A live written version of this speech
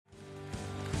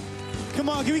Come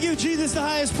on, can we give Jesus the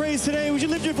highest praise today? Would you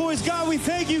lift your voice? God, we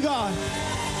thank you, God,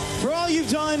 for all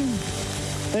you've done.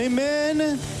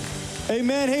 Amen.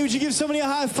 Amen. Hey, would you give somebody a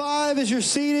high five as you're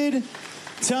seated?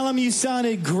 Tell them you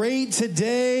sounded great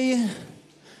today.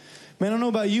 Man, I don't know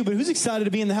about you, but who's excited to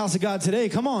be in the house of God today?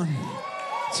 Come on.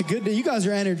 It's a good day. You guys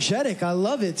are energetic. I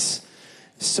love it.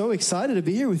 So excited to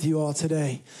be here with you all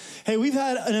today. Hey, we've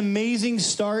had an amazing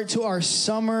start to our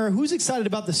summer. Who's excited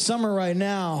about the summer right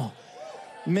now?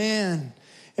 Man.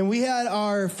 And we had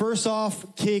our first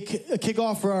off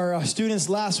kickoff for our students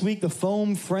last week, the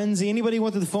Foam Frenzy. Anybody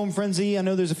went to the Foam Frenzy? I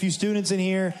know there's a few students in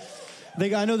here.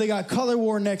 I know they got Color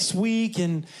War next week,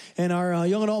 and our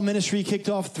young adult ministry kicked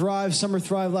off Thrive, Summer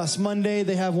Thrive last Monday.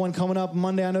 They have one coming up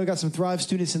Monday. I know we got some Thrive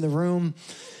students in the room.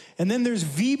 And then there's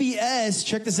VBS.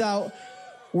 Check this out.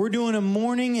 We're doing a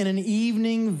morning and an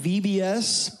evening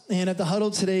VBS. And at the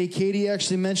huddle today, Katie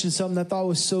actually mentioned something that I thought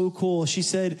was so cool. She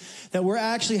said that we're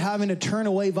actually having to turn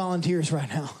away volunteers right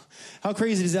now. How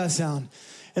crazy does that sound?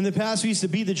 In the past, we used to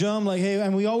beat the drum like, hey,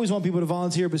 and we always want people to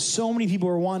volunteer, but so many people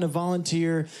are wanting to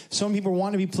volunteer. So many people are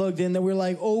wanting to be plugged in that we're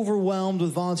like overwhelmed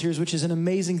with volunteers, which is an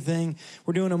amazing thing.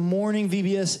 We're doing a morning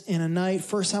VBS and a night.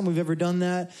 First time we've ever done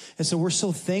that. And so we're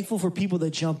so thankful for people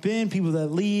that jump in, people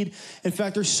that lead. In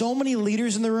fact, there's so many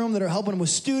leaders in the room that are helping with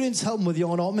students, helping with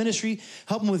young adult ministry,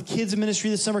 helping with kids ministry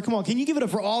this summer. Come on, can you give it up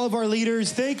for all of our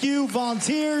leaders? Thank you,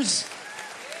 volunteers.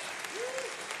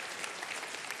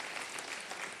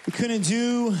 We couldn't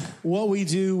do what we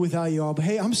do without you all. But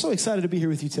hey, I'm so excited to be here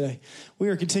with you today. We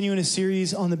are continuing a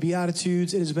series on the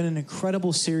Beatitudes. It has been an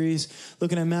incredible series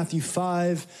looking at Matthew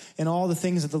 5 and all the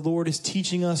things that the Lord is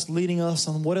teaching us, leading us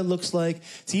on what it looks like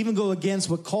to even go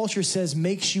against what culture says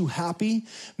makes you happy,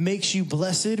 makes you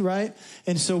blessed, right?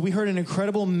 And so we heard an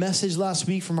incredible message last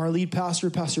week from our lead pastor,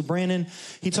 Pastor Brandon.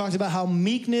 He talked about how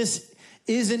meekness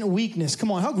isn't weakness.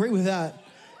 Come on, how great was that?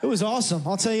 It was awesome.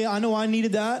 I'll tell you, I know I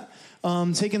needed that.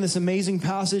 Taking this amazing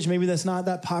passage, maybe that's not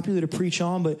that popular to preach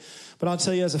on, but I'll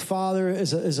tell you, as a father,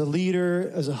 as a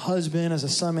leader, as a husband, as a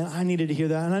son, man, I needed to hear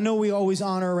that. And I know we always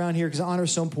honor around here because honor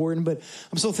is so important, but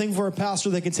I'm so thankful for a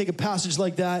pastor that can take a passage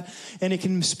like that and it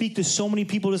can speak to so many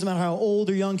people. It doesn't matter how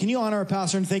old or young. Can you honor our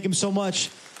pastor and thank him so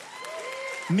much?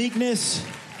 Meekness,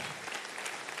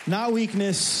 not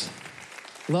weakness.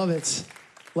 Love it.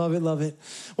 Love it, love it.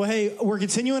 Well, hey, we're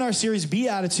continuing our series,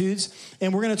 Beatitudes,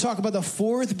 and we're going to talk about the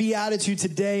fourth Beatitude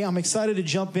today. I'm excited to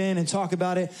jump in and talk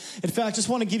about it. In fact, just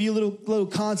want to give you a little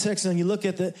context, and when you look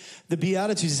at the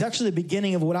Beatitudes, it's actually the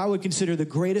beginning of what I would consider the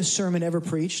greatest sermon ever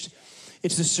preached.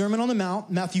 It's the Sermon on the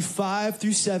Mount, Matthew 5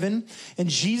 through 7, and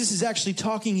Jesus is actually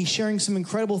talking. He's sharing some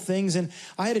incredible things, and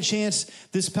I had a chance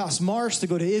this past March to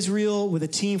go to Israel with a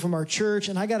team from our church,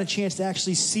 and I got a chance to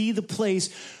actually see the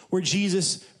place where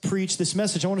Jesus preached this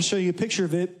message. I want to show you a picture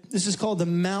of it. This is called the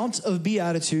Mount of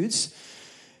Beatitudes.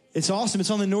 It's awesome.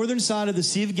 It's on the northern side of the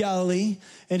Sea of Galilee,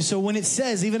 and so when it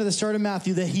says, even at the start of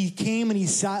Matthew, that he came and he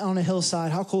sat on a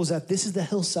hillside, how cool is that? This is the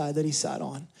hillside that he sat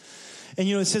on. And,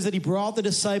 it says that he brought the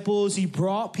disciples, he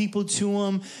brought people to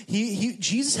him.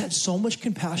 Jesus had so much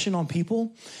compassion on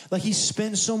people. Like, he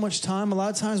spent so much time. A lot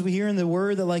of times we hear in the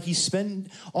word that, like, he spent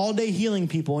all day healing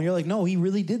people. And you're like, no, he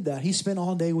really did that. He spent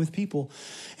all day with people.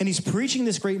 And he's preaching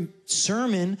this great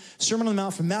Sermon on the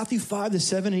Mount from Matthew 5 to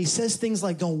 7. And he says things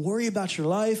like, don't worry about your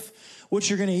life, what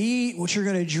you're going to eat, what you're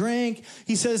going to drink.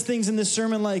 He says things in this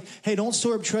sermon like, hey, don't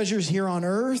store up treasures here on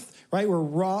earth, right?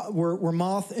 Where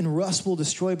moth and rust will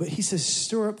destroy. But he says,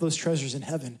 store up those treasures in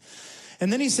heaven.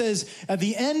 And then he says, at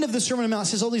the end of the Sermon on the Mount,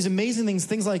 he says all these amazing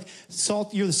things like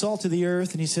salt, you're the salt of the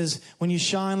earth. And he says, when you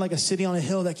shine like a city on a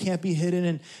hill that can't be hidden.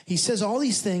 And he says all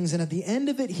these things. And at the end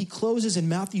of it, he closes in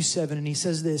Matthew 7. And he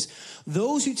says this,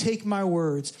 those who take my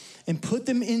words and put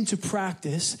them into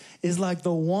practice is like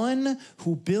the one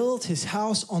who built his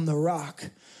house on the rock.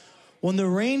 When the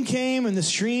rain came and the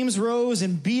streams rose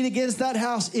and beat against that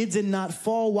house, it did not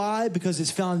fall. Why? Because its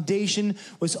foundation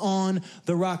was on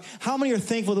the rock. How many are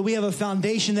thankful that we have a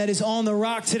foundation that is on the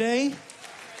rock today?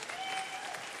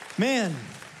 Man,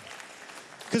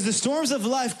 because the storms of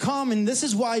life come, and this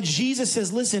is why Jesus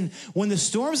says, listen, when the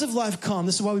storms of life come,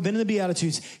 this is why we've been in the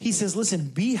Beatitudes. He says, listen,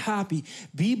 be happy,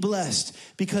 be blessed,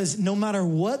 because no matter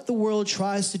what the world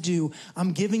tries to do,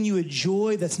 I'm giving you a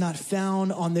joy that's not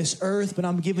found on this earth, but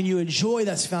I'm giving you a joy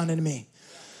that's found in me.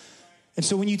 And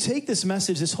so when you take this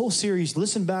message, this whole series,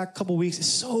 listen back a couple weeks, it's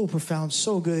so profound,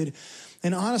 so good.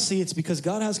 And honestly, it's because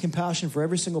God has compassion for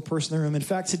every single person in the room. In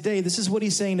fact, today, this is what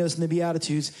he's saying to us in the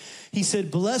Beatitudes. He said,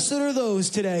 blessed are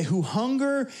those today who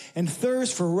hunger and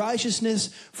thirst for righteousness,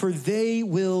 for they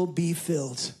will be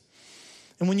filled.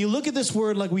 And when you look at this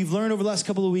word, like we've learned over the last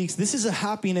couple of weeks, this is a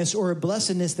happiness or a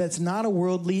blessedness that's not a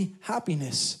worldly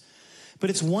happiness. but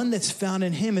it's one that's found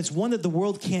in him. It's one that the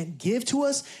world can't give to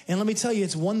us. And let me tell you,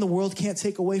 it's one the world can't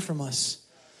take away from us.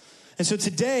 And so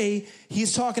today,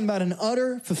 he's talking about an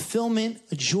utter fulfillment,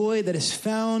 a joy that is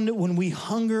found when we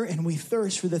hunger and we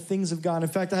thirst for the things of God. In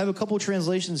fact, I have a couple of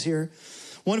translations here.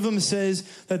 One of them says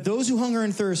that those who hunger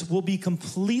and thirst will be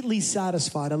completely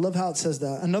satisfied. I love how it says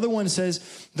that. Another one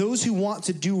says those who want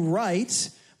to do right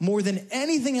more than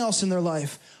anything else in their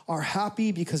life are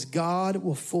happy because God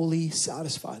will fully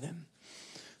satisfy them.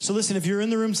 So listen, if you're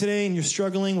in the room today and you're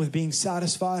struggling with being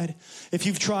satisfied, if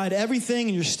you've tried everything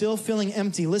and you're still feeling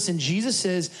empty, listen, Jesus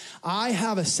says, I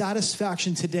have a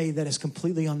satisfaction today that is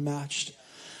completely unmatched.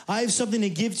 I have something to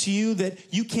give to you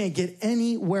that you can't get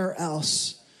anywhere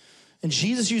else. And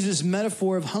Jesus uses this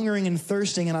metaphor of hungering and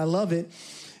thirsting, and I love it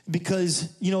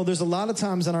because, you know, there's a lot of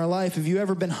times in our life, have you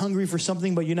ever been hungry for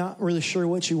something but you're not really sure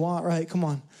what you want, right? Come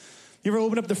on. You ever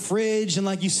open up the fridge and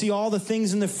like you see all the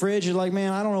things in the fridge, you're like,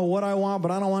 man, I don't know what I want,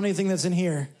 but I don't want anything that's in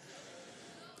here.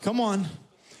 Come on.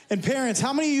 And parents,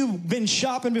 how many of you been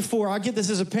shopping before? I get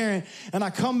this as a parent, and I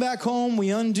come back home,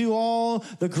 we undo all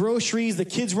the groceries, the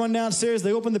kids run downstairs,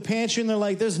 they open the pantry, and they're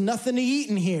like, there's nothing to eat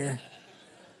in here.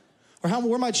 Or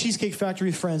where are my Cheesecake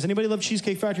Factory friends? Anybody love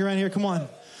Cheesecake Factory around here? Come on.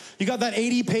 You got that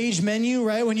 80-page menu,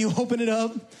 right, when you open it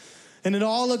up, and it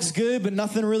all looks good, but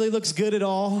nothing really looks good at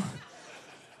all.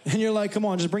 And you're like, come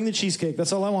on, just bring the cheesecake.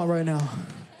 That's all I want right now.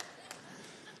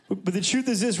 But the truth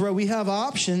is this, right? We have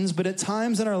options, but at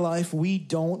times in our life, we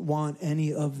don't want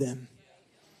any of them.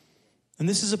 And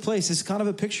this is a place, it's kind of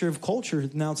a picture of culture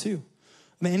now too.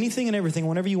 I mean, anything and everything,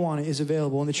 whenever you want it, is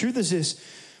available. And the truth is this,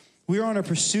 we are on a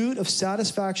pursuit of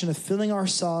satisfaction, of filling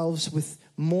ourselves with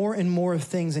more and more of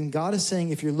things. And God is saying,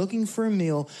 if you're looking for a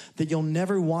meal that you'll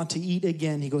never want to eat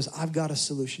again, he goes, I've got a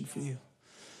solution for you.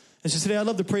 And so today, I'd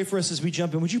love to pray for us as we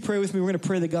jump in. Would you pray with me? We're going to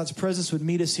pray that God's presence would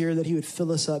meet us here, that he would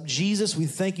fill us up. Jesus, we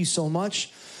thank you so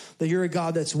much that you're a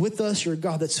God that's with us. You're a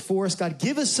God that's for us. God,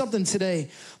 give us something today,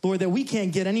 Lord, that we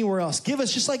can't get anywhere else. Give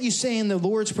us, just like you say in the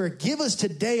Lord's Prayer, give us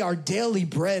today our daily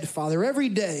bread, Father. Every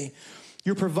day,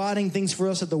 you're providing things for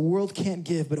us that the world can't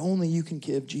give, but only you can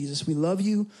give, Jesus. We love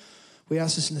you. We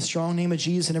ask this in the strong name of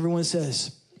Jesus, and everyone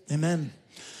says, amen.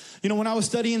 You know, when I was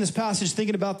studying this passage,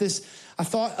 thinking about this, I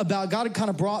thought about God had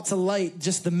kind of brought to light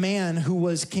just the man who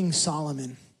was King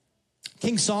Solomon.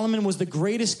 King Solomon was the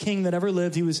greatest king that ever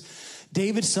lived. He was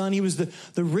David's son. He was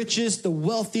the richest, the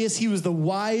wealthiest. He was the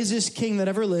wisest king that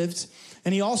ever lived.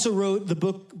 And he also wrote the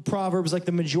book Proverbs, like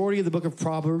the majority of the book of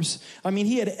Proverbs. I mean,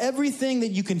 he had everything that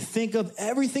you can think of,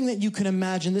 everything that you can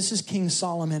imagine. This is King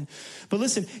Solomon. But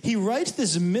listen, he writes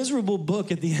this miserable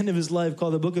book at the end of his life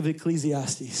called the book of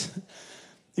Ecclesiastes.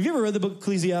 Have you ever read the book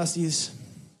Ecclesiastes?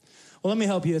 Well, let me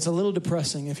help you. It's a little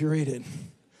depressing if you read it.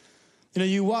 You know,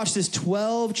 you watch this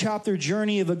 12-chapter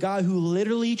journey of a guy who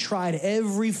literally tried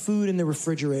every food in the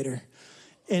refrigerator,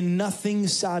 and nothing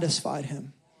satisfied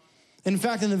him. In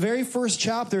fact, in the very first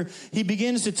chapter, he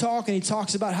begins to talk, and he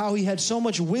talks about how he had so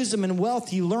much wisdom and wealth.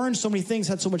 He learned so many things,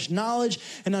 had so much knowledge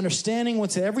and understanding,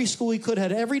 went to every school he could,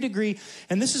 had every degree.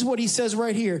 And this is what he says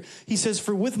right here. He says,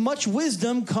 for with much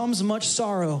wisdom comes much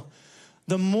sorrow.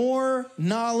 The more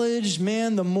knowledge,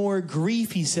 man, the more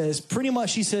grief, he says. Pretty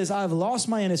much, he says, I've lost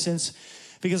my innocence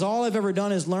because all I've ever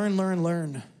done is learn.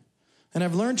 And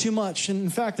I've learned too much. And in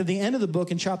fact, at the end of the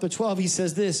book, in chapter 12, he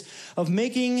says this, of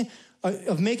making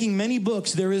many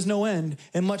books, there is no end,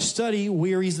 and much study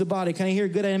wearies the body. Can I hear a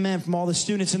good amen from all the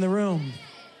students in the room?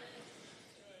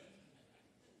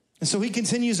 And so he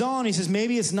continues on. He says,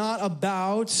 maybe it's not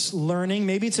about learning.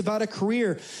 Maybe it's about a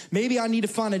career. Maybe I need to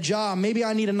find a job. Maybe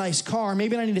I need a nice car.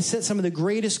 Maybe I need to set some of the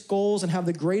greatest goals and have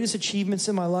the greatest achievements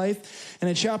in my life. And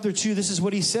in chapter 2, this is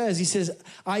what he says. He says,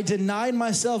 I denied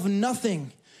myself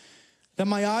nothing that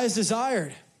my eyes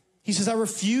desired. He says, I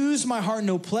refused my heart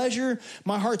no pleasure.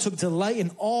 My heart took delight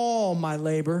in all my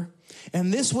labor.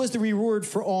 And this was the reward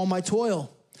for all my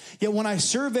toil. Yet when I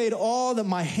surveyed all that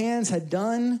my hands had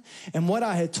done and what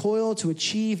I had toiled to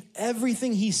achieve,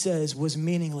 everything, he says, was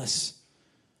meaningless.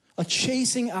 A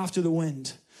chasing after the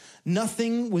wind.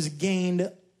 Nothing was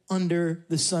gained under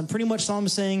the sun. Pretty much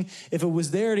Solomon's saying, if it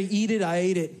was there to eat it, I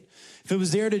ate it. If it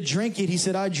was there to drink it, he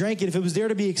said, I drank it. If it was there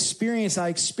to be experienced, I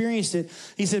experienced it.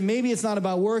 He said, maybe it's not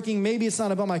about working. Maybe it's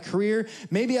not about my career.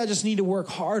 Maybe I just need to work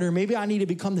harder. Maybe I need to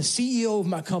become the CEO of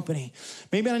my company.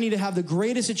 Maybe I need to have the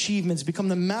greatest achievements, become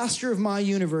the master of my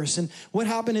universe. And what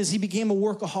happened is he became a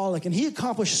workaholic, and he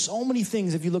accomplished so many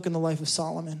things if you look in the life of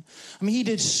Solomon. I mean, he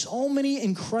did so many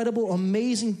incredible,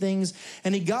 amazing things,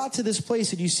 and he got to this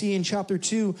place that you see in chapter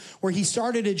 2 where he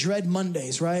started to dread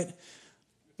Mondays, right?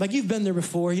 Like you've been there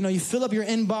before. You fill up your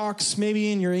inbox,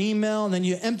 maybe in your email, and then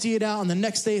you empty it out, and the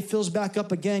next day it fills back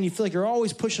up again. You feel like you're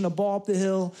always pushing a ball up the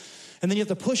hill, and then you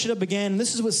have to push it up again. And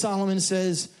this is what Solomon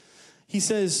says. He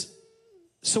says,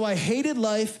 so I hated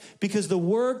life because the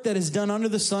work that is done under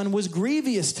the sun was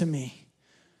grievous to me.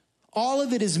 All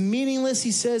of it is meaningless,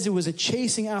 he says. It was a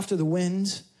chasing after the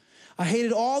wind. I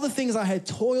hated all the things I had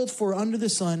toiled for under the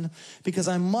sun because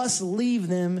I must leave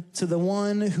them to the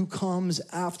one who comes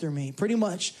after me. Pretty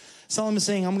much, Solomon's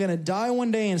saying, I'm going to die one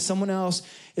day and someone else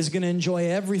is going to enjoy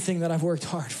everything that I've worked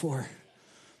hard for.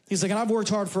 He's like, and I've worked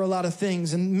hard for a lot of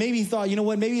things. And maybe he thought, you know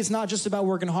what, maybe it's not just about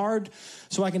working hard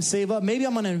so I can save up. Maybe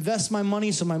I'm going to invest my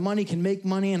money so my money can make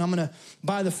money, and I'm going to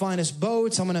buy the finest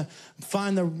boats. I'm going to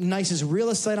find the nicest real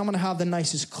estate. I'm going to have the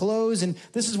nicest clothes. And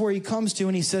this is where he comes to,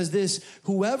 and he says this,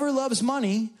 whoever loves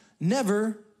money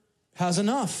never has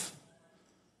enough.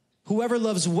 Whoever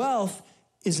loves wealth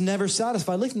is never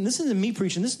satisfied. Listen, this isn't me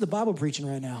preaching. This is the Bible preaching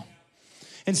right now.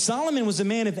 And Solomon was a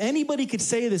man, if anybody could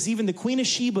say this, even the Queen of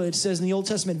Sheba, it says in the Old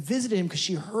Testament, visited him because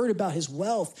she heard about his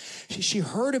wealth. She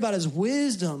heard about his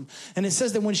wisdom. And it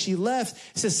says that when she left,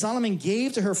 it says Solomon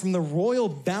gave to her from the royal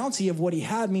bounty of what he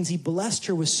had, means he blessed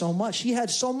her with so much. He had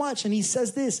so much. And he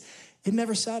says this, it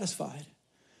never satisfied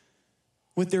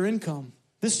with their income.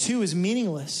 This too is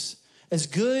meaningless. As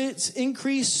goods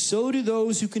increase, so do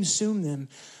those who consume them.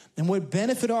 And what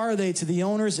benefit are they to the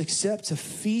owners except to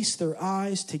feast their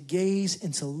eyes, to gaze,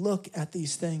 and to look at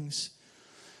these things?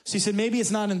 So he said, maybe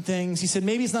it's not in things. He said,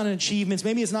 maybe it's not in achievements.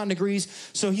 Maybe it's not in degrees.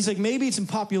 So he's like, maybe it's in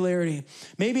popularity.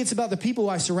 Maybe it's about the people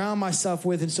I surround myself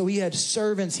with. And so he had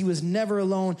servants. He was never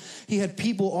alone. He had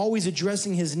people always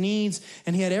addressing his needs.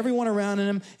 And he had everyone around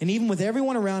him. And even with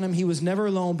everyone around him, he was never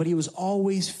alone, but he was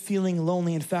always feeling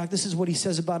lonely. In fact, this is what he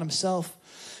says about himself.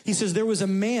 He says, there was a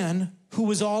man who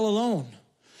was all alone.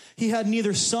 He had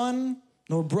neither son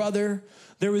nor brother.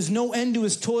 There was no end to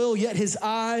his toil, yet his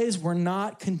eyes were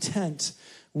not content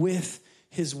with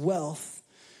his wealth.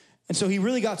 And so he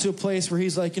really got to a place where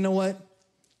he's like, you know what?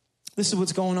 This is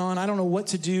what's going on. I don't know what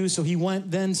to do. So he went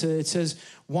then to, it says,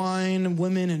 wine,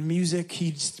 women, and music.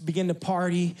 He began to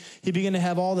party. He began to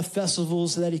have all the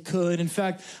festivals that he could. In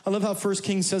fact, I love how 1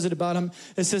 Kings says it about him.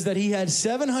 It says that he had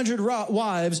 700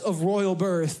 wives of royal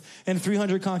birth and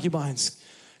 300 concubines.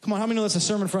 Come on, how many know that's a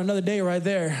sermon for another day right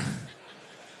there?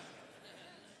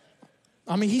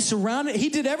 I mean, he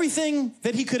did everything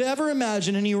that he could ever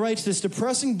imagine, and he writes this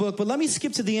depressing book. But let me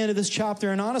skip to the end of this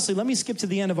chapter, and honestly, let me skip to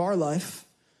the end of our life.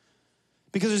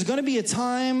 Because there's going to be a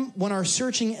time when our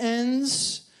searching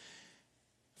ends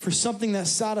for something that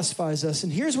satisfies us.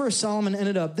 And here's where Solomon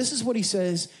ended up. This is what he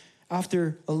says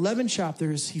after 11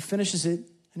 chapters. He finishes it,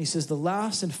 and he says, the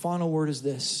last and final word is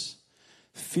this: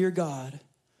 fear God.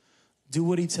 Do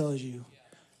what he tells you,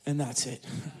 and that's it.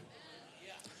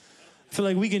 I feel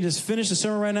like we can just finish the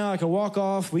sermon right now. I can walk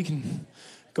off. We can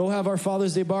go have our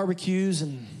Father's Day barbecues.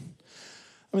 And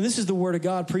I mean, this is the word of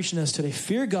God preaching to us today.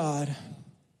 Fear God.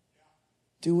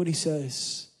 Do what he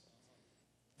says.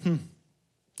 You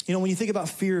know, when you think about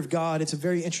fear of God, it's a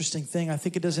very interesting thing. I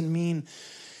think it doesn't mean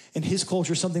in his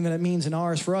culture something that it means in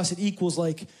ours. For us, it equals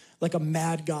like a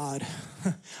mad God.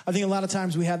 I think a lot of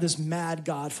times we have this mad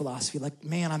God philosophy. Like,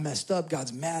 man, I messed up.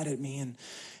 God's mad at me.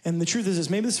 And the truth is this,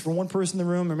 maybe this is for one person in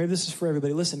the room, or maybe this is for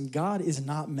everybody. Listen, God is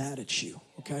not mad at you,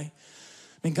 okay?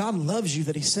 I mean, God loves you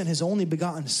that he sent his only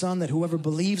begotten son, that whoever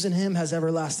believes in him has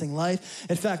everlasting life.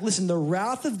 In fact, listen, the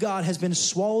wrath of God has been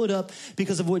swallowed up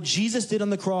because of what Jesus did on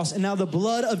the cross. And now the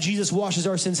blood of Jesus washes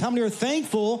our sins. How many are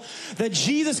thankful that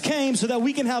Jesus came so that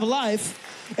we can have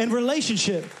life and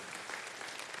relationship?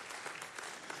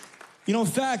 You know, in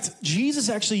fact, Jesus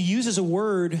actually uses a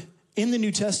word in the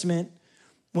New Testament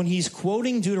when he's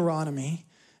quoting Deuteronomy,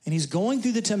 and he's going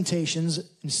through the temptations,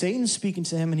 and Satan's speaking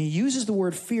to him, and he uses the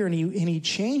word fear, and he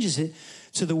changes it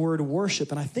to the word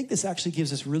worship. And I think this actually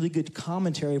gives us really good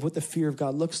commentary of what the fear of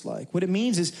God looks like. What it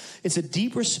means is it's a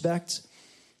deep respect.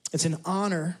 It's an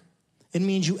honor. It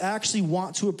means you actually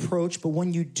want to approach, but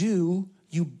when you do,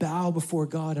 you bow before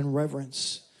God in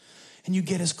reverence. And you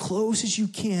get as close as you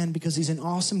can because he's an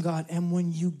awesome God. And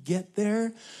when you get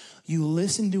there, you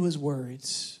listen to his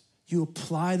words. You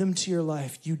apply them to your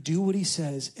life. You do what he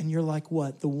says. And you're like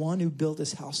what? The one who built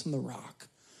his house on the rock.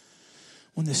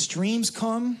 When the streams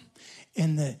come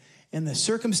and the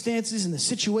circumstances and the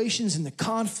situations and the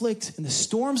conflict and the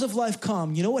storms of life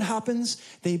come, you know what happens?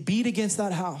 They beat against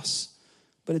that house,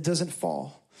 but it doesn't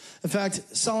fall. In fact,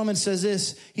 Solomon says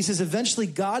this. He says, eventually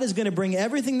God is going to bring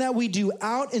everything that we do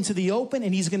out into the open,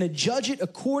 and he's going to judge it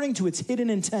according to its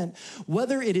hidden intent,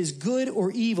 whether it is good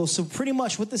or evil. So pretty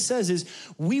much what this says is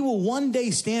we will one day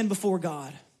stand before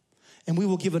God, and we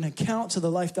will give an account to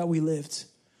the life that we lived.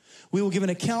 We will give an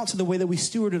account to the way that we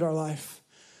stewarded our life.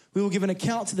 We will give an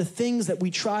account to the things that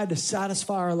we tried to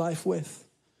satisfy our life with.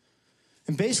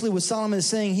 And basically what Solomon is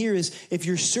saying here is, if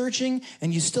you're searching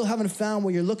and you still haven't found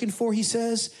what you're looking for, he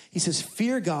says,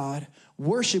 fear God,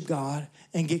 worship God,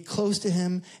 and get close to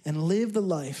him and live the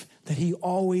life that he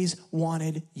always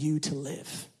wanted you to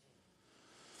live.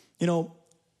 You know,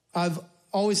 I've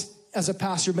always, as a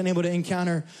pastor, been able to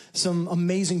encounter some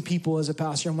amazing people as a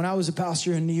pastor. And when I was a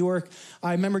pastor in New York,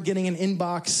 I remember getting an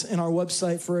inbox in our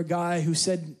website for a guy who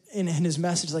said in his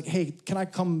message, like, hey, can I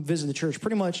come visit the church?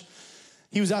 Pretty much,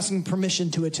 he was asking permission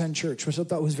to attend church, which I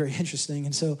thought was very interesting.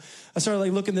 And so I started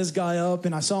like looking this guy up,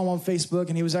 and I saw him on Facebook,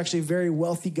 and he was actually a very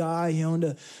wealthy guy. He owned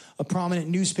a prominent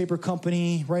newspaper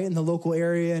company right in the local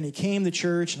area, and he came to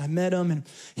church, and I met him, and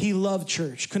he loved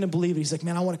church. Couldn't believe it. He's like,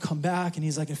 man, I want to come back. And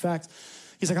he's like, in fact,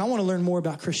 I want to learn more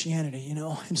about Christianity, you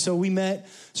know? And so we met,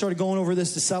 started going over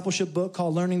this discipleship book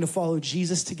called Learning to Follow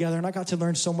Jesus together. And I got to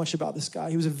learn so much about this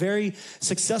guy. He was a very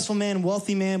successful man,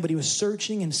 wealthy man, but he was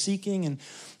searching and seeking. And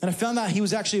I found out he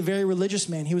was actually a very religious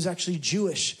man. He was actually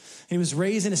Jewish. He was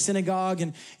raised in a synagogue,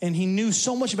 and he knew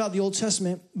so much about the Old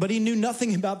Testament, but he knew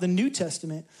nothing about the New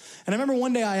Testament. And I remember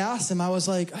one day I asked him, I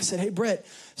said, hey, Brett,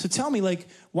 so tell me, like,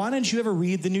 why didn't you ever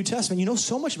read the New Testament? You know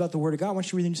so much about the Word of God. Why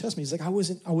don't you read the New Testament? He's like, I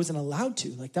wasn't allowed to.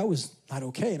 Like, that was not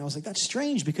okay. And I was like, that's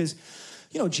strange because,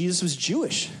 you know, Jesus was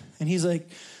Jewish. And he's like,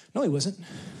 no, he wasn't.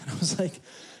 And I was like,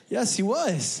 yes, he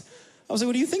was. I was like,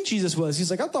 what do you think Jesus was?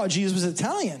 He's like, I thought Jesus was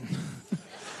Italian.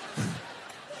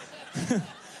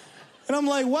 And I'm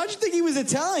like, why'd you think he was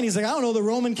Italian? He's like, I don't know, the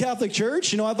Roman Catholic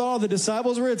Church. You know, I thought all the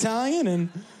disciples were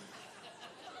Italian.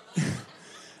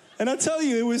 And I tell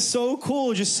you, it was so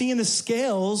cool just seeing the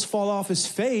scales fall off his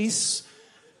face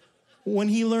when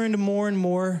he learned more and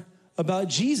more about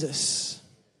Jesus.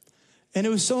 And it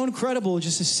was so incredible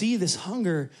just to see this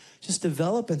hunger just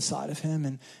develop inside of him.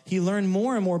 And he learned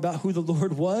more and more about who the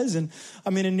Lord was. And I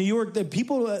mean, in New York,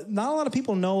 not a lot of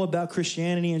people know about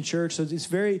Christianity and church. So it's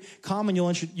very common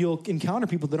you'll encounter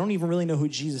people that don't even really know who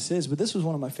Jesus is. But this was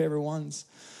one of my favorite ones.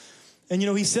 And, you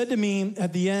know, he said to me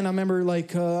at the end, I remember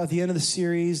like at the end of the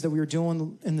series that we were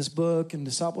doing in this book and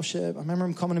discipleship, I remember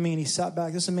him coming to me and he sat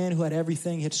back. This is a man who had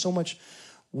everything. He had so much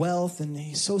wealth and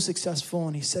he's so successful.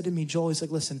 And he said to me, Joel, he's like,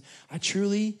 listen, I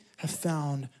truly have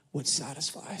found what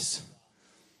satisfies.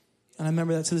 And I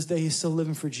remember that to this day, he's still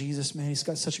living for Jesus, man. He's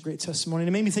got such a great testimony. And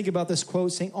it made me think about this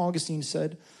quote St. Augustine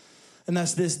said, and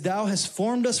that's this: thou hast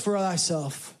formed us for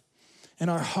thyself, and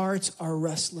our hearts are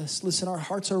restless. Listen, our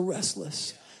hearts are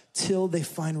restless till they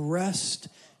find rest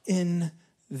in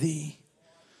thee.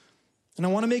 And I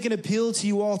want to make an appeal to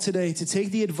you all today to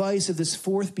take the advice of this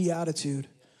fourth beatitude.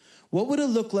 What would it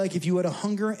look like if you had a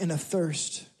hunger and a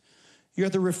thirst? You're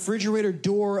at the refrigerator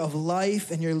door of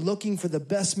life and you're looking for the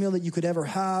best meal that you could ever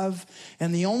have.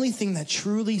 And the only thing that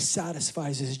truly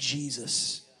satisfies is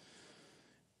Jesus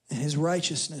and his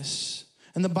righteousness.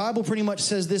 And the Bible pretty much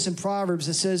says this in Proverbs.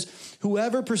 It says,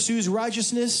 whoever pursues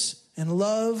righteousness and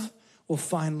love will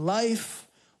find life,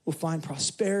 will find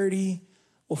prosperity,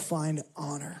 will find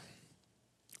honor.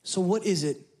 So what is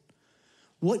it?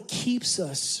 What keeps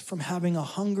us from having a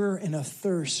hunger and a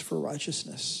thirst for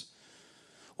righteousness?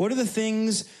 What are the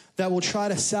things that will try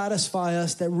to satisfy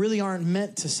us that really aren't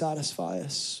meant to satisfy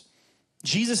us?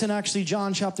 Jesus in actually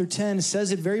John chapter 10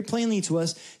 says it very plainly to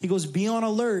us. He goes, be on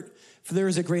alert, for there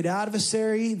is a great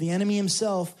adversary, the enemy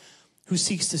himself, who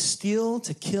seeks to steal,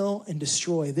 to kill, and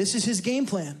destroy. This is his game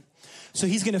plan. So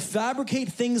he's going to fabricate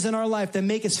things in our life that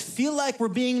make us feel like we're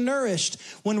being nourished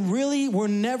when really we're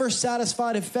never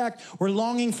satisfied. In fact, we're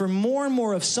longing for more and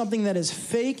more of something that is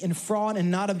fake and fraud and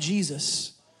not of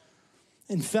Jesus.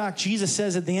 In fact, Jesus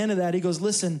says at the end of that, he goes,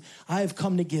 listen, I have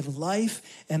come to give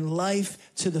life and life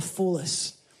to the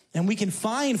fullest. And we can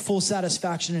find full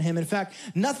satisfaction in him. In fact,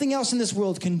 nothing else in this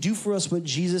world can do for us what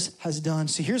Jesus has done.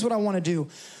 So here's what I want to do.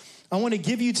 I want to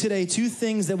give you today two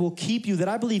things that will keep you, that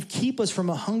I believe keep us from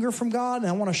a hunger from God. And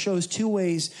I want to show us two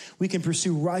ways we can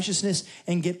pursue righteousness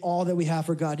and get all that we have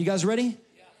for God. You guys ready?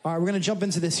 Yeah. All right, we're going to jump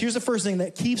into this. Here's the first thing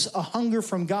that keeps a hunger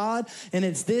from God. And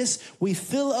it's this: we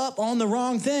fill up on the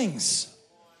wrong things.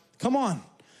 Come on.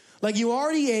 Like you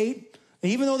already ate,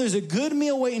 and even though there's a good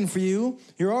meal waiting for you,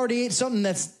 you already ate something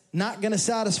that's not going to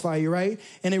satisfy you, right?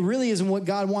 And it really isn't what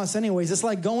God wants anyways. It's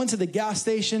like going to the gas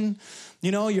station.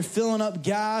 You know, you're filling up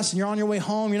gas and you're on your way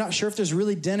home. You're not sure if there's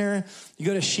really dinner. You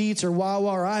go to Sheetz or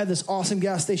Wawa, or I have this awesome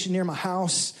gas station near my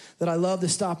house that I love to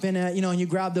stop in at, you know, and you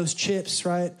grab those chips,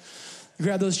 right? You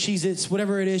grab those Cheez-Its,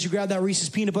 whatever it is. You grab that Reese's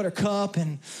peanut butter cup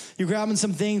and you're grabbing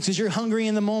some things because you're hungry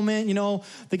in the moment. You know,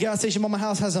 the gas station by my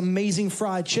house has amazing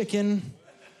fried chicken.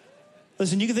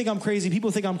 Listen, you can think I'm crazy.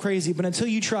 People think I'm crazy, but until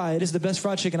you try it, it's the best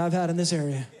fried chicken I've had in this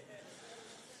area.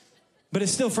 But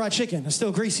it's still fried chicken. It's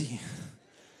still greasy.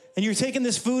 And you're taking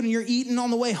this food and you're eating on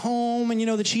the way home, and you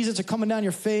know the Cheez-Its are coming down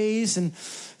your face, and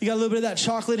you got a little bit of that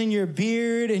chocolate in your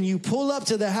beard, and you pull up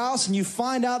to the house and you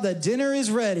find out that dinner is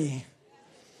ready.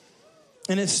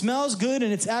 And it smells good,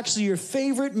 and it's actually your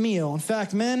favorite meal. In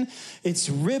fact, men, it's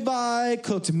ribeye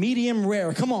cooked medium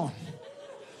rare. Come on.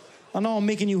 I know I'm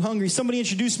making you hungry. Somebody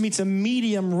introduced me to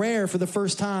medium rare for the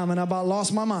first time, and I about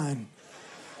lost my mind.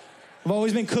 I've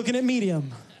always been cooking it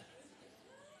medium.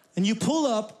 And you pull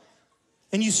up,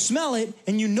 and you smell it,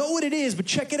 and you know what it is, but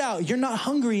check it out. You're not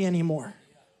hungry anymore.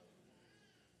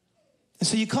 And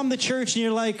so you come to church, and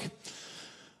you're like,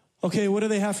 okay, what do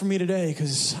they have for me today?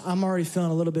 Because I'm already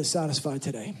feeling a little bit satisfied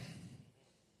today.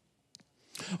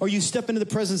 Or you step into the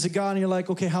presence of God, and you're like,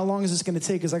 okay, how long is this going to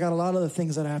take? Because I got a lot of other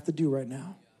things that I have to do right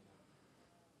now.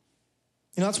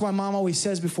 You know, that's why mom always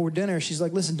says before dinner, she's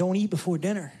like, listen, don't eat before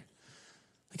dinner.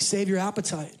 Like, save your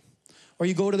appetite. Or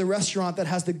you go to the restaurant that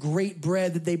has the great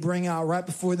bread that they bring out right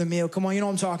before the meal. Come on, you know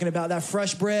what I'm talking about, that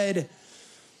fresh bread.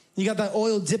 You got that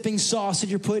oil dipping sauce that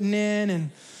you're putting in,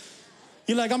 and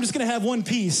you're like, I'm just going to have one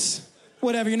piece.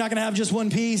 Whatever, you're not going to have just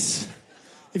one piece.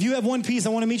 If you have one piece, I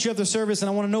want to meet you after service, and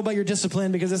I want to know about your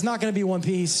discipline, because it's not going to be one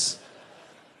piece.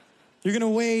 You're going to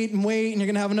wait, and you're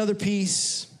going to have another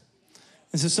piece.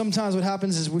 And so sometimes what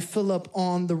happens is we fill up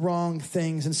on the wrong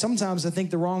things. And sometimes I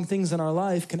think the wrong things in our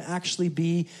life can actually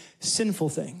be sinful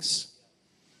things.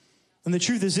 And the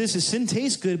truth is this, is sin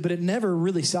tastes good, but it never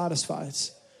really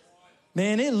satisfies.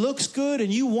 Man, it looks good,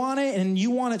 and you want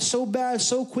it so bad,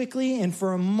 so quickly. And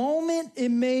for a moment, it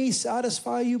may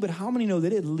satisfy you, but how many know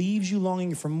that it leaves you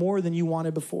longing for more than you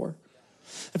wanted before?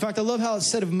 In fact, I love how it's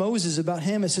said of Moses about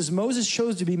him. It says, Moses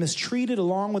chose to be mistreated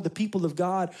along with the people of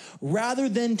God rather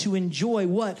than to enjoy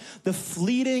what? The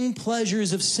fleeting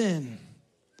pleasures of sin.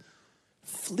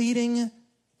 Fleeting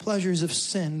pleasures of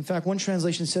sin. In fact, one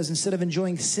translation says, instead of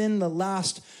enjoying sin that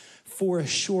lasts for a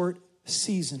short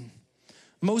season.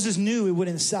 Moses knew it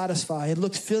wouldn't satisfy. It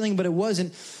looked filling, but it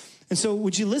wasn't. And so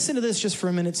would you listen to this just for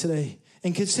a minute today?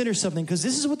 And consider something, because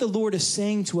this is what the Lord is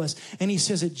saying to us. And he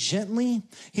says it gently.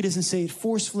 He doesn't say it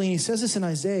forcefully. And he says this in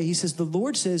Isaiah. He says, the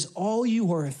Lord says, all you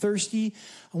who are thirsty,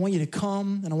 I want you to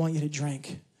come and I want you to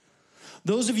drink.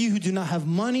 Those of you who do not have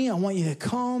money, I want you to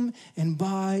come and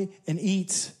buy and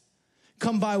eat.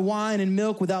 Come buy wine and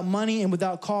milk without money and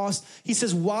without cost. He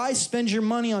says, why spend your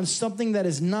money on something that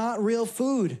is not real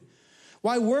food?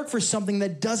 Why work for something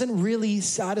that doesn't really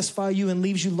satisfy you and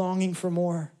leaves you longing for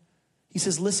more? He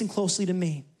says, listen closely to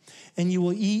me, and you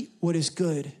will eat what is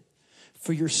good,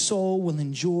 for your soul will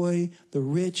enjoy the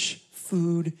rich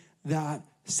food that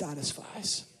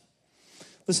satisfies.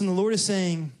 Listen, the Lord is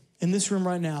saying in this room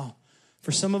right now,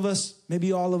 for some of us,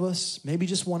 maybe all of us, maybe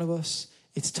just one of us,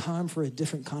 it's time for a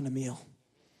different kind of meal.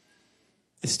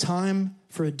 It's time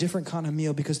for a different kind of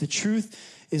meal, because the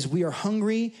truth is we are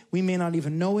hungry. We may not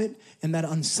even know it. And that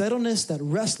unsettledness, that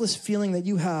restless feeling that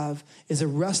you have is a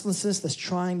restlessness that's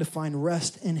trying to find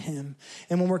rest in him.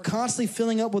 And when we're constantly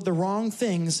filling up with the wrong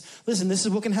things, listen, this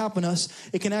is what can happen to us.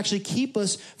 It can actually keep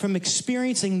us from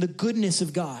experiencing the goodness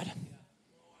of God.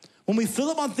 When we fill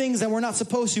up on things that we're not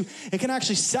supposed to, it can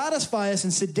actually satisfy us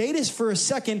and sedate us for a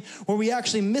second, where we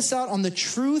actually miss out on the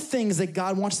true things that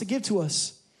God wants to give to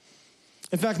us.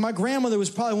 In fact, my grandmother was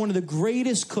probably one of the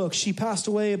greatest cooks. She passed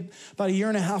away about a year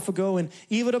and a half ago, and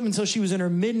even up until she was in her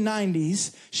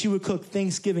mid-90s, she would cook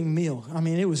Thanksgiving meal. I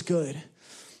mean, it was good.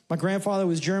 My grandfather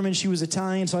was German, she was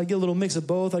Italian, so I'd get a little mix of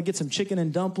both. I'd get some chicken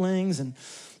and dumplings, and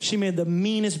she made the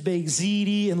meanest baked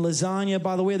ziti and lasagna.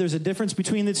 By the way, there's a difference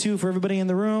between the two for everybody in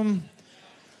the room.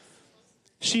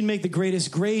 She'd make the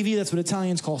greatest gravy. That's what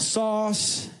Italians call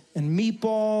sauce, and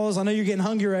meatballs. I know you're getting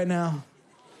hungry right now.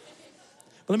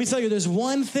 But let me tell you, there's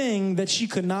one thing that she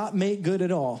could not make good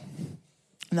at all,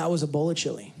 and that was a bowl of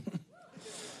chili.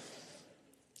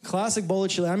 Classic bowl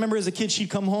of chili. I remember as a kid, she'd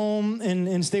come home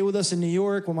and stay with us in New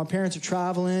York when my parents were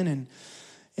traveling,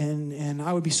 and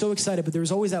I would be so excited. But there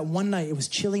was always that one night, it was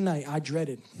chili night, I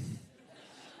dreaded.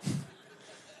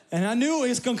 And I knew it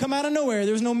was going to come out of nowhere.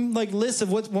 There was no list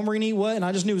of when we're going to eat what, and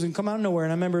I just knew it was going to come out of nowhere.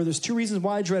 And I remember there's two reasons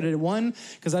why I dreaded it. One,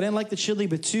 because I didn't like the chili,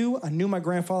 but two, I knew my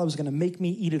grandfather was going to make me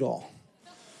eat it all.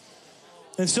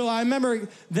 And so I remember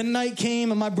the night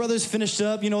came and my brothers finished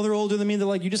up. You know, they're older than me. They're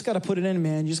like, you just got to put it in,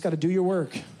 man. You just got to do your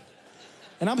work.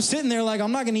 And I'm sitting there like,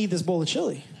 I'm not going to eat this bowl of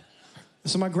chili.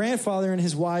 So my grandfather, in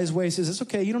his wise way, says, it's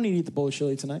okay. You don't need to eat the bowl of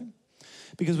chili tonight.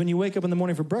 Because when you wake up in the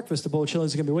morning for breakfast, the bowl of chili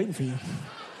is going to be waiting for you.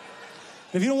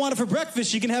 If you don't want it for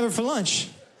breakfast, you can have it for lunch.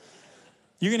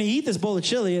 You're going to eat this bowl of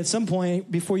chili at some point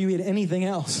before you eat anything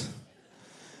else.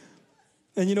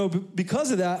 And,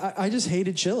 because of that, I just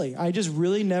hated chili. I just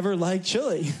really never liked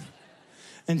chili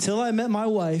until I met my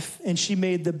wife, and she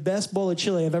made the best bowl of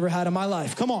chili I've ever had in my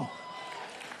life. Come on.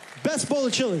 Best bowl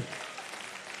of chili.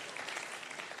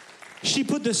 She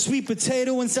put the sweet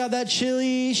potato inside that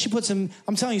chili. She put I'm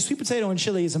telling you, sweet potato and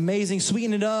chili is amazing.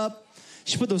 Sweeten it up.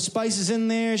 She put those spices in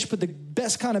there. She put the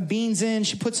best kind of beans in.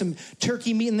 She put some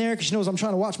turkey meat in there because she knows I'm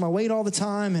trying to watch my weight all the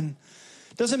time. And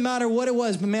doesn't matter what it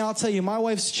was, but man, I'll tell you, my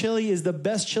wife's chili is the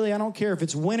best chili. I don't care if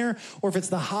it's winter or if it's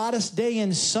the hottest day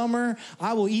in summer.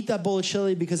 I will eat that bowl of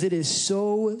chili because it is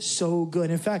so, so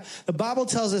good. In fact, the Bible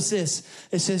tells us this.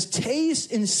 It says,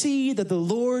 taste and see that the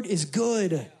Lord is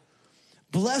good.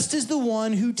 Blessed is the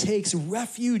one who takes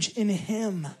refuge in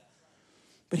him.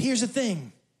 But here's the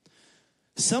thing.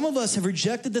 Some of us have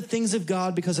rejected the things of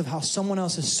God because of how someone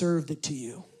else has served it to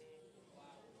you.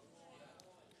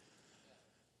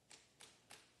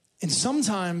 And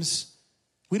sometimes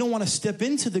we don't want to step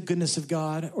into the goodness of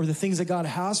God or the things that God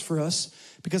has for us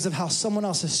because of how someone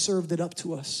else has served it up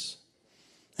to us.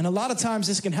 And a lot of times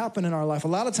this can happen in our life. A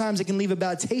lot of times it can leave a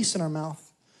bad taste in our mouth.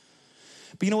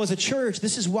 But as a church,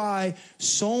 this is why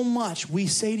so much we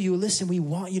say to you, listen, we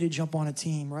want you to jump on a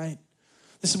team, right?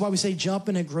 This is why we say jump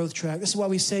in a growth track. This is why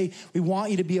we say we want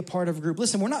you to be a part of a group.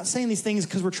 Listen, we're not saying these things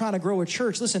because we're trying to grow a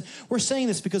church. Listen, we're saying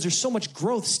this because there's so much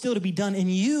growth still to be done in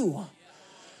you.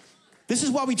 This is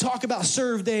why we talk about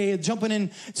Serve Day, jumping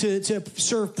in to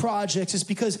serve projects. It's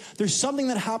because there's something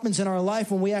that happens in our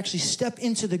life when we actually step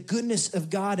into the goodness of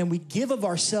God and we give of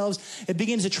ourselves. It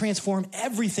begins to transform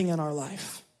everything in our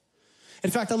life. In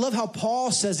fact, I love how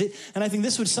Paul says it, and I think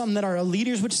this was something that our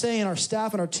leaders would say and our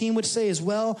staff and our team would say as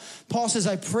well. Paul says,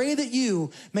 I pray that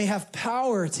you may have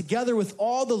power together with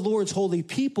all the Lord's holy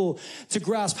people to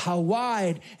grasp how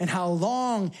wide and how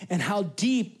long and how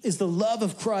deep is the love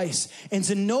of Christ, and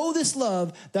to know this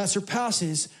love that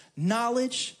surpasses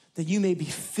knowledge, that you may be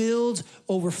filled,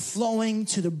 overflowing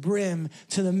to the brim,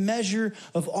 to the measure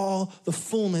of all the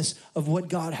fullness of what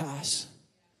God has.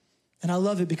 And I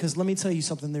love it because let me tell you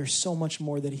something, there's so much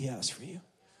more that he has for you.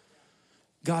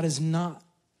 God has not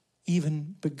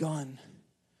even begun.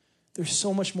 There's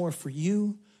so much more for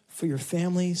you, for your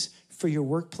families, for your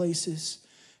workplaces.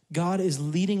 God is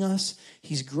leading us.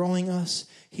 He's growing us.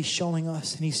 He's showing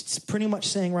us. And he's pretty much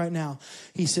saying right now,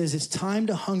 he says it's time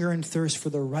to hunger and thirst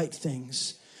for the right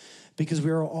things because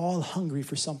we are all hungry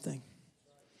for something.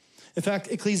 In fact,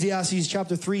 Ecclesiastes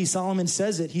chapter 3, Solomon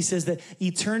says it. He says that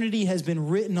eternity has been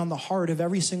written on the heart of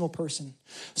every single person.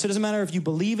 So it doesn't matter if you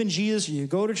believe in Jesus or you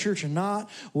go to church or not,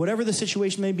 whatever the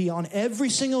situation may be, on every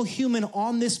single human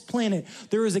on this planet,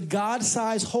 there is a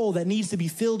God-sized hole that needs to be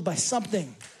filled by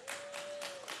something.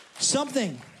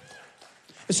 Something.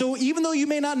 And so even though you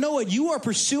may not know it, you are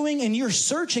pursuing and you're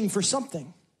searching for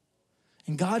something.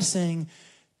 And God's saying,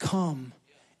 come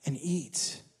and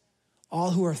eat. All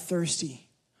who are thirsty,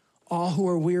 all who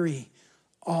are weary,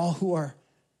 all who are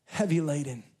heavy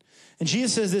laden. And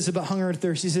Jesus says this about hunger and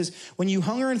thirst. He says, when you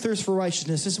hunger and thirst for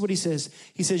righteousness, this is what he says.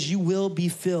 He says, you will be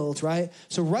filled, right?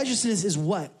 So righteousness is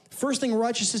what? First thing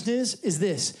righteousness is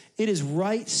this. It is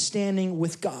right standing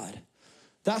with God.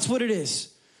 That's what it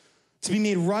is. To be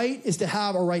made right is to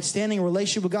have a right standing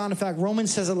relationship with God. In fact,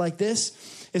 Romans says it like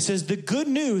this. It says, the good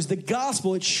news, the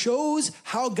gospel, it shows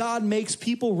how God makes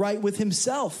people right with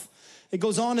himself. It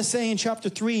goes on to say in chapter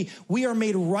 3, we are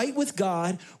made right with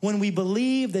God when we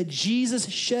believe that Jesus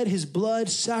shed his blood,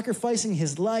 sacrificing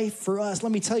his life for us.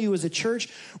 Let me tell you, as a church,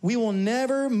 we will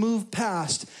never move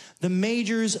past the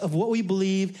majors of what we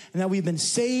believe and that we've been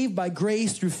saved by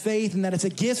grace through faith and that it's a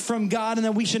gift from God and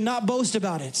that we should not boast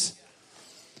about it.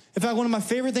 In fact, one of my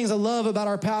favorite things I love about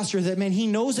our pastor is that, man, he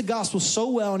knows the gospel so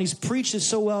well and he's preached it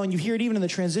so well, and you hear it even in the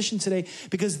transition today,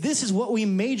 because this is what we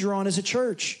major on as a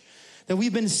church. That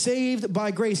we've been saved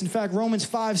by grace. In fact, Romans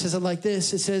 5 says it like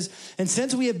this. It says, and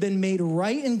since we have been made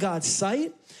right in God's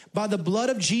sight by the blood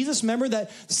of Jesus, remember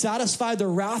that satisfied the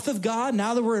wrath of God,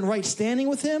 now that we're in right standing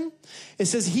with him, it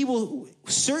says he will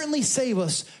certainly save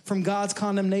us from God's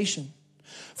condemnation.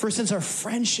 For since our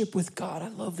friendship with God, I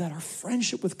love that, our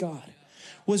friendship with God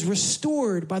was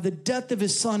restored by the death of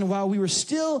his son while we were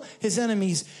still his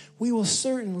enemies, we will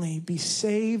certainly be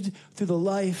saved through the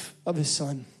life of his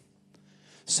son.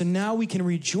 So now we can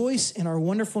rejoice in our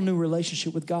wonderful new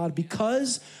relationship with God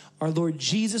because our Lord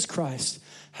Jesus Christ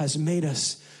has made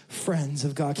us friends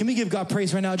of God. Can we give God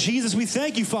praise right now? Jesus, we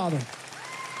thank you, Father.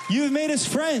 You have made us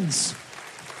friends.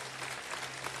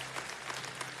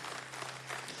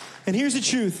 And here's the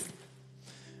truth.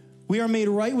 We are made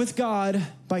right with God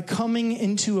by coming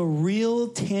into a real,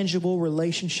 tangible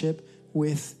relationship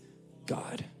with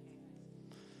God.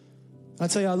 I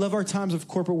tell you, I love our times of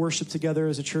corporate worship together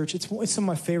as a church. It's some of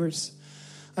my favorites.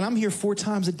 And I'm here 4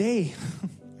 times a day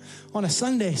on a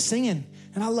Sunday singing,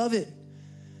 and I love it.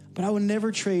 But I would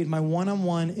never trade my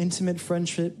one-on-one intimate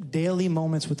friendship daily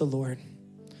moments with the Lord,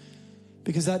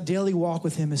 because that daily walk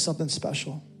with him is something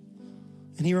special.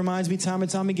 And he reminds me time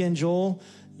and time again, Joel,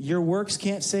 your works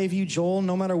can't save you. Joel,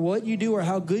 no matter what you do or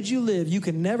how good you live, you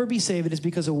can never be saved. It is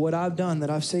because of what I've done that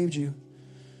I've saved you.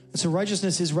 And so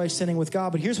righteousness is right standing with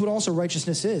God. But here's what also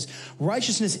righteousness is.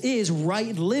 Righteousness is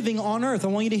right living on earth. I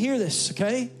want you to hear this,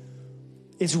 okay?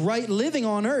 It's right living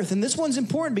on earth. And this one's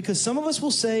important because some of us will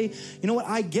say, you know what,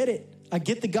 I get it. I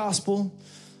get the gospel.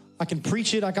 I can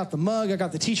preach it. I got the mug. I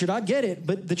got the t-shirt. I get it.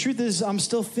 But the truth is, I'm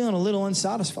still feeling a little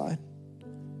unsatisfied.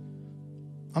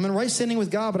 I'm in right standing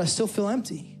with God, but I still feel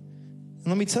empty. And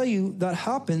let me tell you, that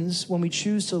happens when we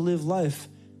choose to live life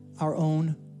our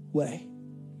own way.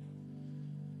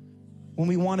 When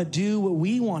we want to do what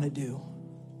we want to do,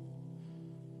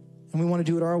 and we want to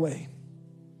do it our way.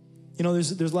 You know,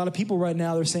 there's a lot of people right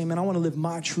now, they're saying, man, I want to live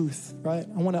my truth, right?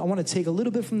 I want to take a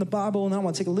little bit from the Bible, and I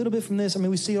want to take a little bit from this. I mean,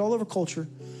 we see it all over culture.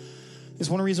 It's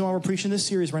one reason why we're preaching this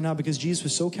series right now, because Jesus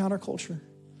was so counterculture.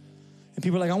 And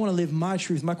people are like, I want to live my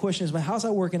truth. My question is, man, how's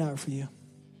that working out for you?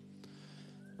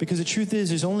 Because the truth is,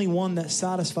 there's only one that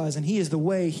satisfies, and he is the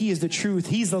way, he is the truth,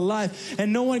 he's the life,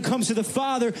 and no one comes to the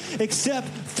Father except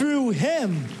through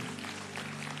him.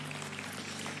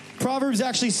 Proverbs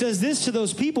actually says this to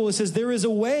those people. It says, there is a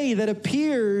way that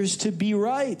appears to be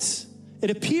right. It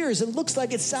appears, it looks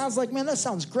like, it sounds like, man, that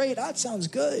sounds great, that sounds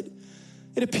good.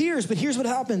 It appears, but here's what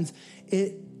happens.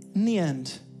 In the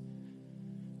end,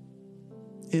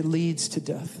 it leads to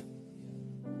death.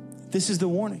 This is the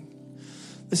warning.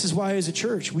 This is why as a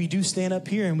church, we do stand up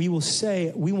here and we will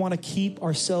say we want to keep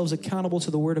ourselves accountable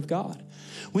to the Word of God.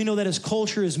 We know that as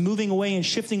culture is moving away and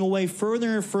shifting away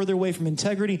further and further away from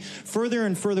integrity, further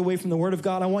and further away from the Word of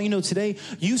God, I want you to know today,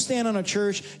 you stand on a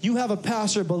church, you have a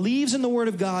pastor, believes in the Word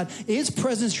of God, is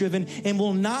presence-driven, and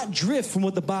will not drift from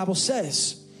what the Bible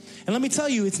says. And let me tell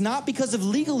you, it's not because of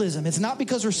legalism. It's not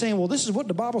because we're saying, well, this is what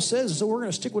the Bible says, so we're going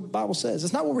to stick with what the Bible says.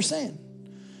 It's not what we're saying.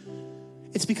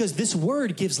 It's because this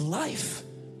Word gives life.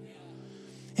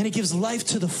 And it gives life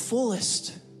to the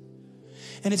fullest.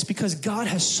 And it's because God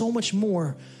has so much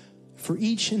more for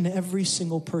each and every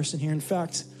single person here. In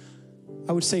fact,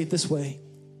 I would say it this way.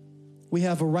 We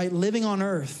have a right living on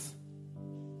earth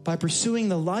by pursuing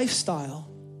the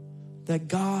lifestyle that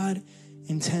God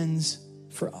intends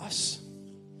for us.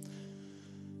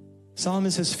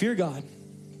 Solomon says, fear God.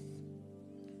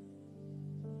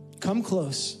 Come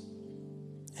close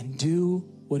and do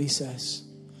what he says.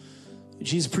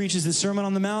 Jesus preaches the Sermon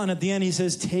on the Mount, and at the end he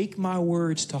says, take my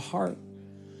words to heart.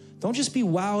 Don't just be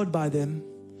wowed by them.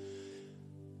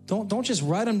 Don't just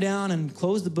write them down and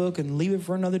close the book and leave it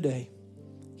for another day.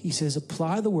 He says,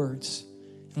 apply the words.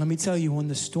 And let me tell you, when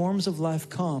the storms of life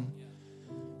come,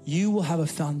 you will have a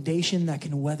foundation that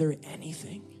can weather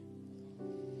anything.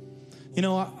 You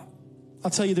know, I'll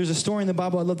tell you, there's a story in the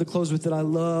Bible I love to close with that I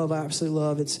absolutely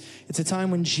love. It's a time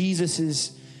when Jesus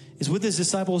is with his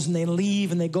disciples, and they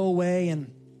leave and they go away, and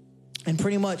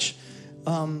pretty much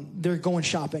they're going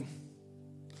shopping.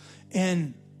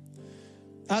 And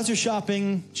as they're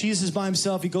shopping, Jesus is by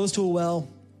himself. He goes to a well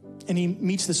and he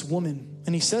meets this woman,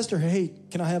 and he says to her, hey,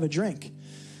 can I have a drink?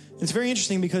 And it's very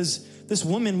interesting because this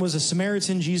woman was a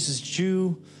Samaritan, Jesus is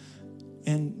Jew,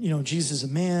 and you know, Jesus is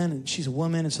a man and she's a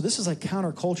woman. And so this is like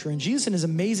counterculture. And Jesus in his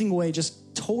amazing way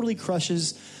just totally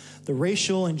crushes the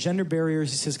racial and gender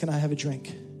barriers. He says, can I have a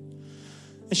drink?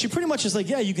 And she pretty much is like,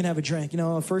 yeah, you can have a drink. You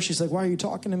know, at first she's like, why are you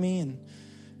talking to me?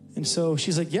 And so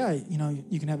she's like, yeah, you know,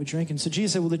 you can have a drink. And so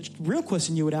Jesus said, well, the real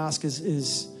question you would ask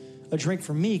is a drink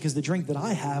for me, because the drink that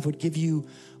I have would give you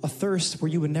a thirst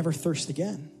where you would never thirst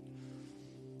again.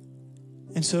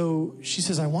 And so she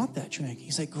says, I want that drink.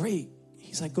 He's like, great.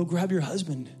 He's like, go grab your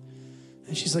husband.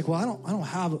 And she's like, well, I don't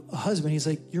have a husband. He's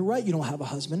like, you're right, you don't have a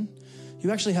husband.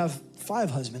 You actually have 5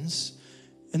 husbands.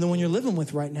 And the one you're living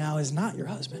with right now is not your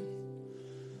husband.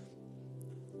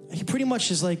 He pretty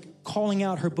much is like calling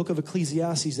out her book of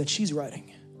Ecclesiastes that she's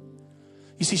writing.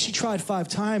 You see, she tried 5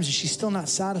 times and she's still not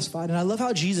satisfied. And I love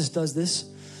how Jesus does this.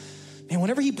 Man,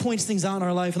 whenever he points things out in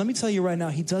our life, let me tell you right now,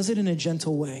 he does it in a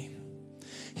gentle way.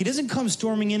 He doesn't come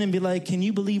storming in and be like, can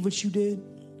you believe what you did?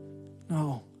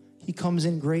 No, he comes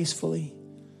in gracefully.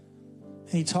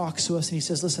 And he talks to us and he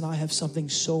says, listen, I have something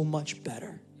so much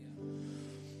better.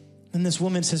 And this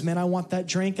woman says, man, I want that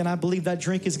drink, and I believe that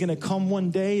drink is going to come one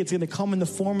day. It's going to come in the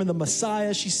form of the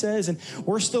Messiah, she says, and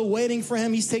we're still waiting for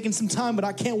him. He's taking some time, but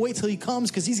I can't wait till he comes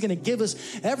because he's going to give us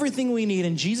everything we need.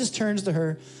 And Jesus turns to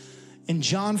her in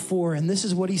John 4, and this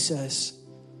is what he says.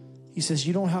 He says,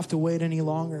 you don't have to wait any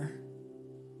longer.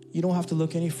 You don't have to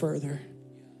look any further,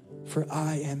 for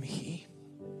I am he.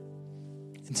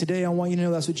 And today I want you to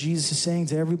know that's what Jesus is saying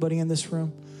to everybody in this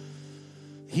room.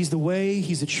 He's the way,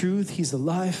 he's the truth, he's the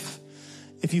life.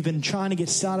 If you've been trying to get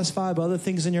satisfied by other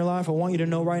things in your life, I want you to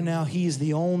know right now, he is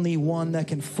the only one that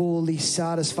can fully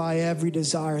satisfy every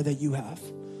desire that you have.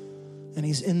 And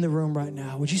he's in the room right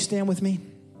now. Would you stand with me?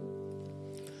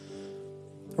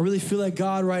 I really feel like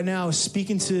God right now is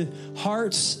speaking to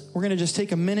hearts. We're going to just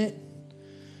take a minute.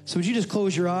 So would you just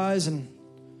close your eyes and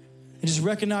just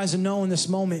recognize and know in this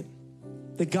moment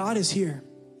that God is here.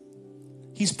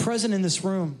 He's present in this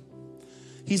room.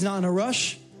 He's not in a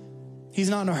rush. He's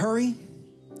not in a hurry.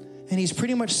 And he's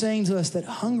pretty much saying to us that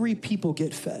hungry people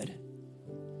get fed.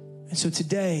 And so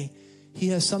today, he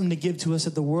has something to give to us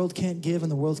that the world can't give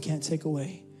and the world can't take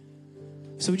away.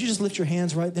 So would you just lift your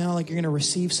hands right now like you're going to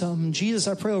receive something? Jesus,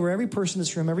 I pray over every person in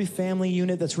this room, every family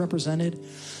unit that's represented,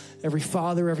 every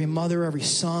father, every mother, every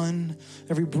son,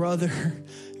 every brother,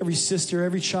 every sister,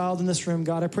 every child in this room,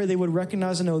 God, I pray they would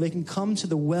recognize and know they can come to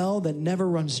the well that never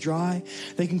runs dry.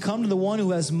 They can come to the one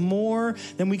who has more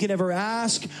than we could ever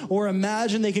ask or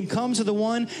imagine. They can come to the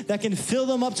one that can fill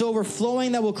them up to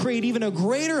overflowing, that will create even a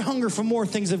greater hunger for more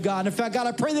things of God. In fact, God,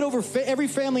 I pray that over every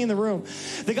family in the room,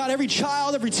 that God, every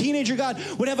child, every teenager, God,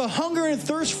 would have a hunger and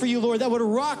thirst for you, Lord, that would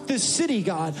rock this city,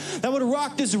 God, that would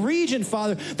rock this region,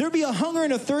 Father. There'd be a hunger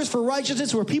and a thirst for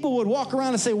righteousness where people would walk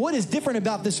around and say, what is different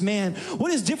about this man?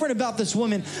 What is different about this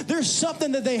woman? There's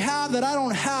something that they have that I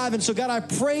don't have. And so, God, I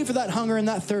pray for that hunger and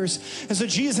that thirst. And so,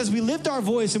 Jesus, as we lift our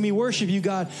voice and we worship you,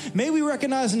 God, may we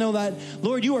recognize and know that,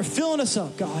 Lord, you are filling us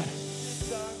up, God.